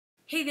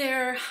Hey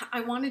there, I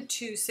wanted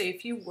to say a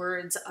few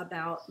words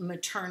about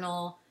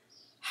maternal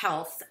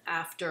health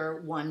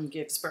after one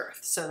gives birth.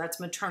 So that's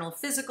maternal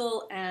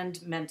physical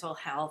and mental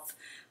health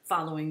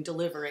following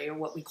delivery, or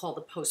what we call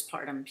the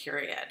postpartum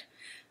period.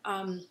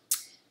 Um,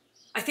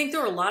 I think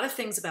there are a lot of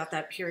things about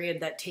that period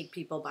that take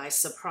people by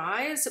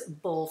surprise,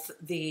 both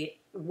the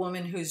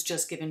woman who's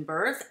just given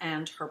birth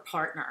and her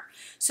partner.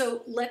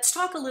 So let's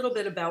talk a little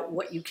bit about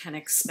what you can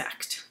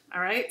expect.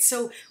 All right.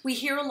 So we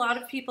hear a lot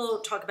of people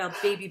talk about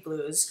baby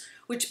blues,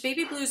 which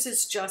baby blues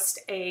is just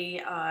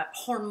a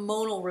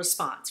hormonal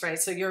response, right?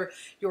 So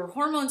your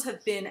hormones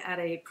have been at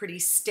a pretty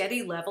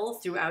steady level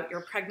throughout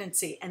your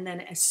pregnancy, and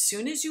then as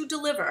soon as you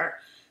deliver,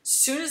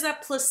 soon as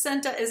that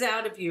placenta is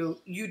out of you,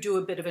 you do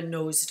a bit of a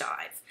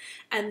nosedive.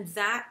 And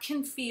that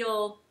can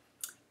feel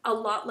a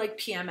lot like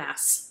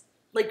PMS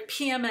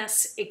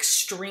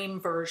extreme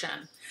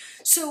version.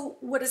 So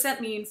what does that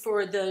mean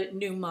for the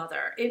new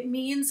mother? It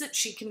means that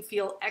she can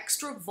feel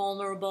extra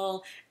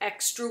vulnerable,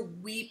 extra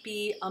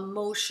weepy,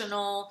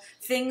 emotional.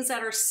 Things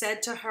that are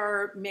said to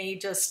her may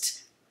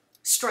just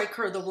strike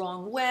her the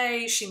wrong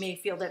way. She may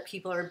feel that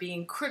people are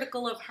being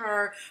critical of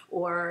her,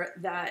 or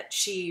that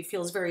she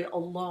feels very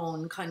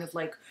alone, kind of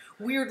like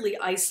weirdly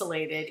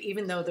isolated,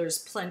 even though there's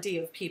plenty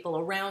of people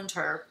around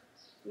her,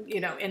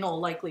 in all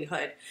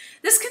likelihood.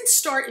 This can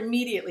start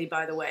immediately,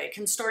 by the way. It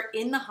can start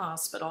in the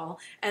hospital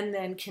and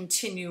then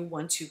continue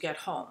once you get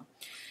home.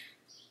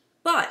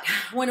 But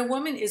when a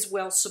woman is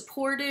well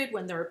supported,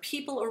 when there are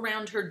people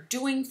around her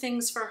doing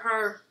things for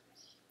her,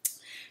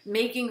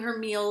 making her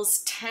meals,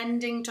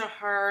 tending to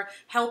her,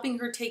 helping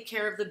her take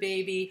care of the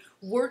baby,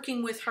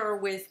 working with her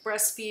with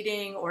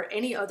breastfeeding or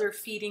any other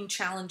feeding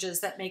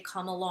challenges that may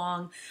come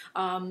along,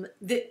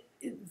 the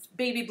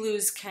baby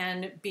blues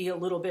can be a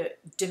little bit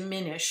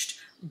diminished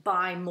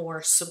by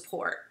more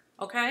support,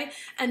 okay?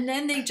 And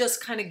then they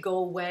just kind of go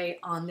away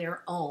on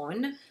their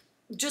own,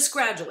 just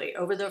gradually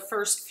over the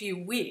first few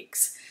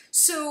weeks.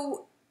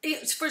 So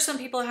for some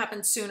people it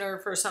happens sooner,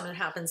 for some it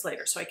happens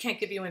later, so I can't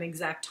give you an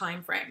exact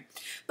time frame.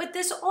 But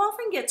this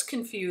often gets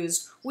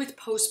confused with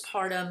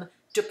postpartum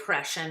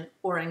depression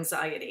or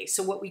anxiety,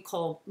 so what we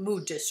call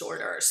mood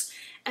disorders.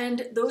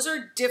 And those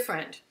are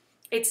different.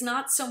 It's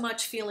not so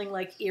much feeling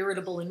like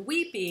irritable and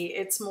weepy,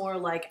 it's more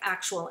like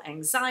actual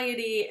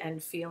anxiety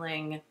and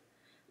feeling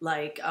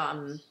like,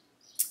 a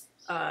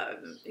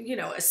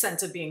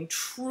sense of being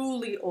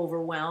truly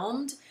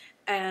overwhelmed,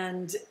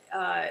 and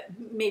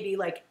maybe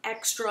like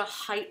extra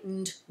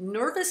heightened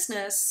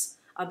nervousness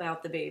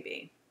about the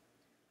baby.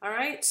 All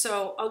right,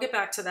 so I'll get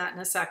back to that in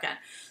a second.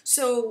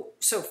 So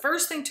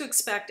first thing to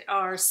expect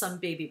are some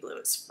baby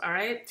blues, all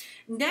right?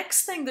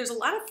 Next thing, there's a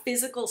lot of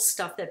physical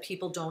stuff that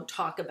people don't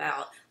talk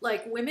about.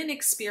 Like women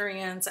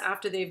experience,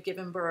 after they've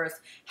given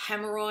birth,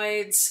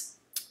 hemorrhoids,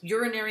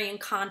 urinary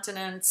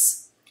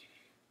incontinence,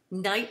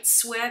 night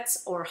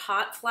sweats or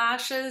hot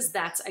flashes.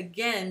 That's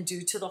again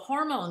due to the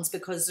hormones,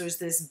 because there's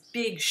this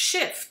big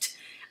shift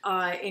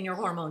in your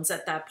hormones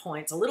at that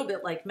point. It's a little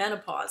bit like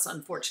menopause,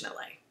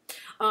 unfortunately.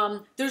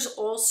 There's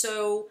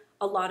also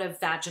a lot of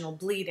vaginal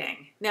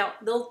bleeding. Now,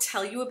 they'll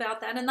tell you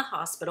about that in the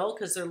hospital,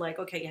 because they're like,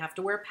 okay, you have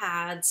to wear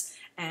pads,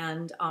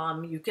 and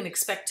you can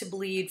expect to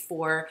bleed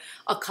for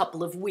a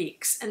couple of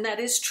weeks. And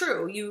that is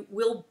true. You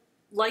will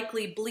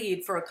likely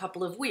bleed for a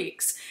couple of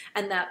weeks,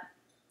 and that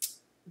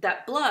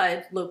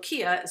blood,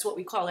 lochia is what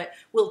we call it,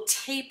 will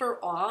taper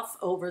off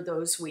over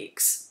those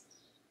weeks.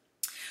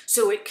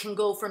 So it can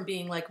go from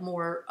being like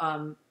more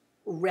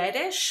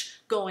reddish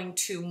going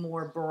to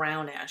more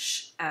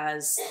brownish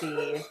as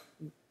the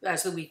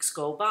weeks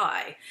go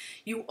by.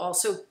 You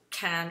also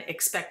can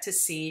expect to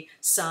see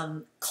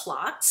some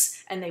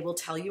clots, and they will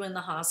tell you in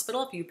the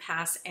hospital if you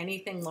pass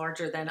anything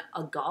larger than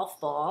a golf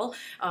ball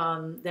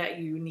that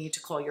you need to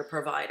call your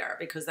provider,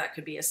 because that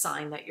could be a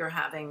sign that you're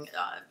having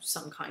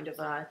some kind of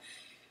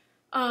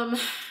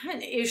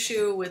an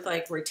issue with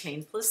like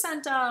retained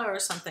placenta or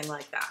something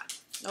like that.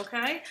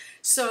 Okay,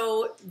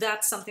 so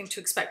that's something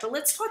to expect. But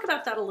let's talk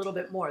about that a little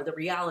bit more, the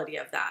reality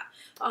of that.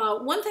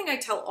 One thing I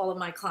tell all of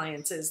my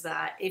clients is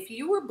that if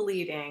you were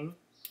bleeding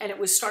and it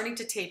was starting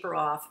to taper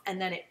off and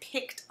then it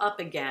picked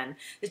up again,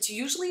 it's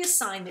usually a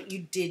sign that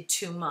you did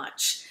too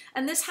much.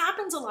 And this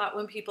happens a lot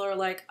when people are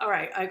like, all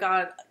right, I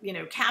got,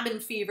 cabin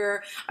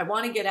fever, I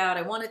want to get out,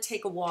 I want to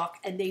take a walk,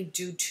 and they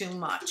do too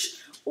much.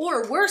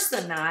 Or worse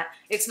than that,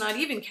 it's not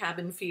even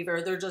cabin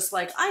fever. They're just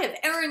like, I have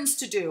errands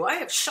to do. I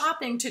have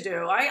shopping to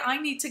do. I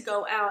need to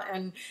go out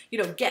and,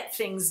 get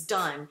things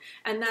done.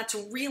 And that's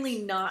really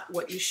not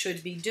what you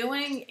should be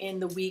doing in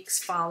the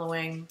weeks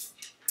following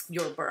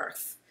your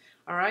birth.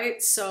 All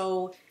right.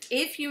 So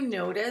if you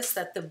notice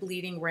that the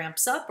bleeding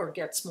ramps up or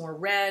gets more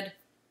red,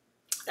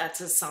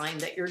 that's a sign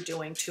that you're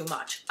doing too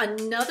much.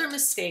 Another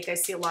mistake I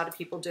see a lot of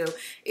people do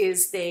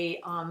is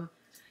they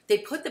they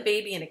put the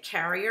baby in a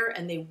carrier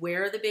and they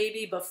wear the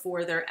baby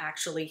before they're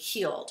actually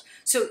healed.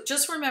 So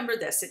just remember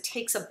this, it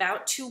takes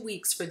about 2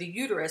 weeks for the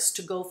uterus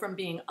to go from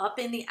being up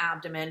in the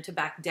abdomen to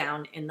back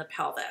down in the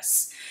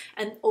pelvis.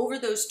 And over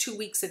those 2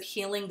 weeks of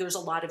healing, there's a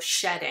lot of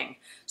shedding.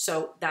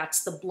 So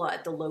that's the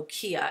blood, the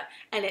lochia,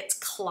 and it's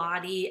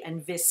clotty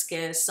and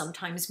viscous,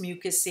 sometimes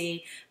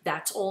mucousy.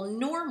 That's all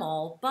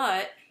normal,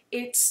 but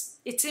it's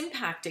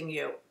impacting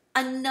you.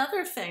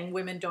 Another thing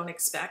women don't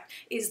expect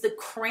is the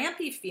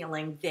crampy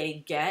feeling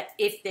they get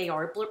if they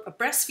are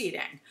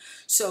breastfeeding.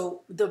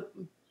 So the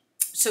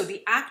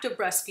act of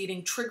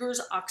breastfeeding triggers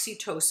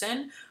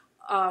oxytocin,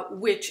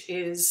 which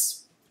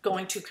is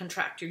going to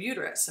contract your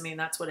uterus. I mean,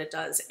 that's what it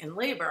does in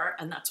labor,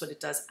 and that's what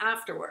it does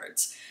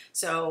afterwards.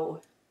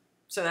 So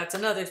that's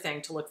another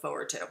thing to look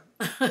forward to.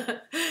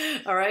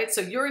 All right,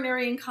 so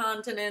urinary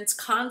incontinence,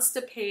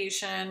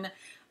 constipation,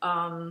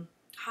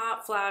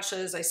 hot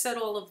flashes, I said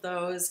all of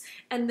those.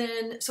 And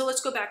then, so let's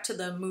go back to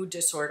the mood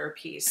disorder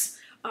piece.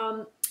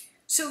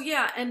 So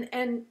yeah,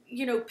 and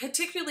you know,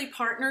 particularly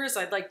partners,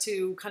 I'd like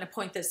to kind of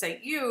point this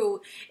at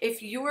you.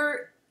 If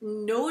you're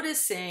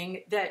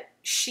noticing that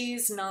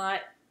she's not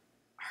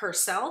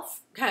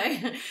herself,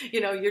 okay, you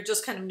know, you're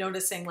just kind of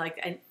noticing like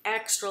an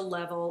extra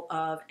level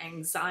of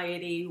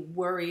anxiety,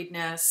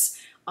 worriedness,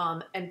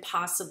 and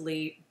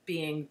possibly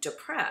being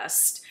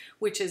depressed,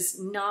 which is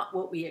not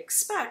what we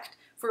expect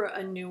for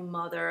a new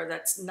mother.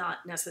 That's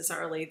not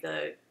necessarily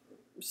the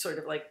sort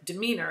of like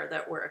demeanor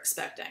that we're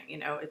expecting, you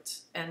know.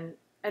 It's and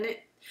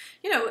it,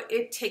 you know,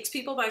 it takes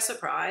people by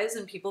surprise,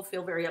 and people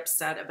feel very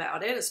upset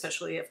about it,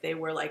 especially if they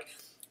were like,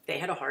 they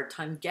had a hard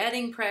time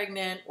getting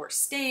pregnant or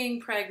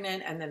staying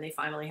pregnant, and then they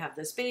finally have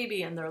this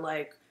baby and they're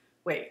like,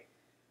 wait,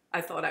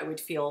 I thought I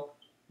would feel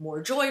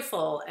more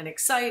joyful and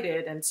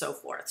excited and so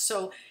forth.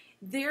 So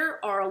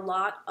there are a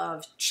lot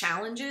of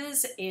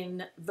challenges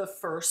in the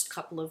first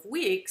couple of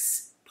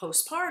weeks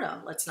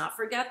postpartum. Let's not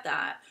forget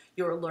that.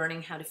 You're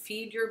learning how to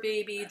feed your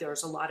baby.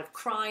 There's a lot of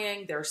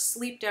crying. There's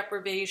sleep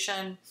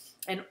deprivation.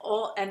 And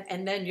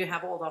then you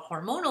have all the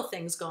hormonal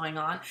things going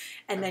on,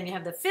 and then you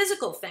have the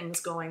physical things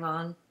going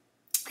on.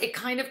 It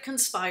kind of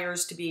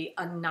conspires to be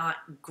a not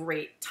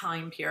great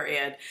time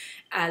period,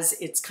 as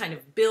it's kind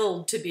of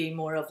billed to be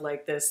more of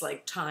like this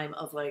like time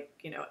of like,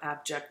 you know,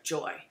 abject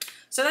joy.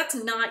 So that's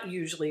not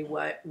usually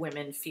what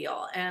women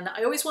feel. And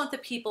I always want the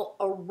people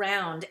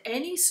around,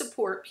 any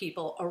support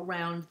people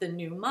around the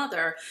new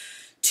mother,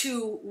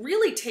 to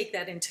really take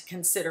that into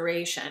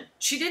consideration.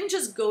 She didn't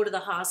just go to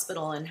the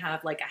hospital and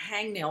have like a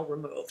hangnail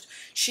removed.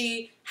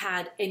 She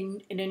had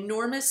an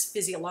enormous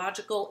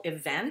physiological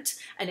event,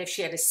 and if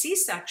she had a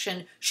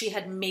C-section, she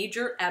had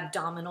major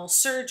abdominal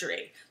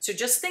surgery. So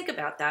just think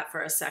about that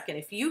for a second.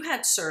 If you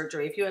had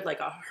surgery, if you had like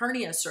a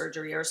hernia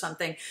surgery or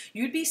something,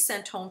 you'd be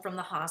sent home from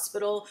the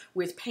hospital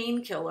with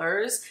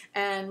painkillers,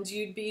 and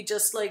you'd be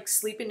just like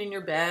sleeping in your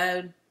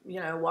bed, you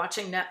know,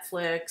 watching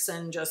Netflix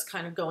and just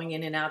kind of going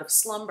in and out of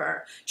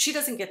slumber. She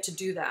doesn't get to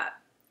do that.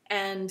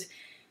 And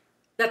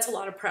that's a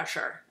lot of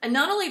pressure. And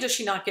not only does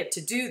she not get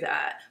to do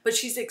that, but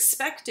she's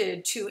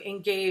expected to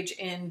engage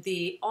in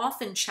the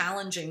often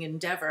challenging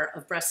endeavor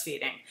of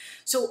breastfeeding.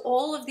 So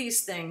all of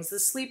these things, the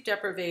sleep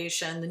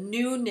deprivation, the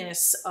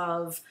newness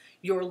of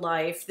your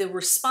life, the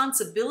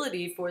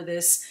responsibility for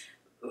this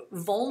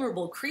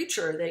vulnerable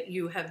creature that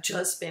you have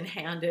just been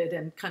handed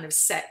and kind of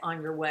set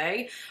on your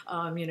way,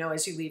 you know,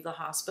 as you leave the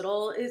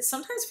hospital, it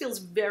sometimes feels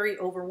very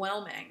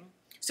overwhelming.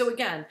 So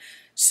again,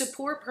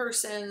 support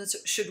persons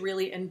should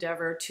really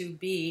endeavor to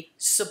be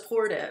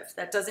supportive.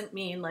 That doesn't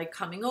mean like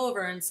coming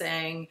over and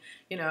saying,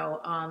 you know,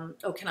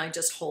 oh, can I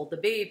just hold the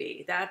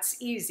baby?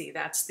 That's easy.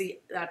 That's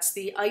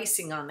the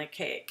icing on the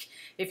cake.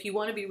 If you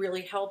want to be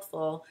really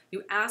helpful,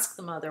 you ask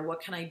the mother,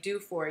 what can I do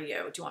for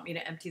you? Do you want me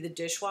to empty the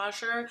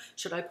dishwasher?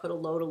 Should I put a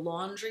load of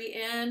laundry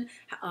in?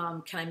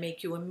 Can I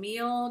make you a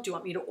meal? Do you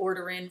want me to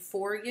order in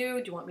for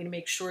you? Do you want me to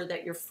make sure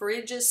that your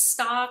fridge is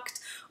stocked?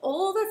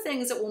 All the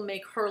things that will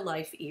make her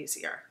life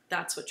easier.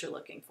 That's what you're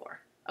looking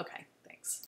for. Okay.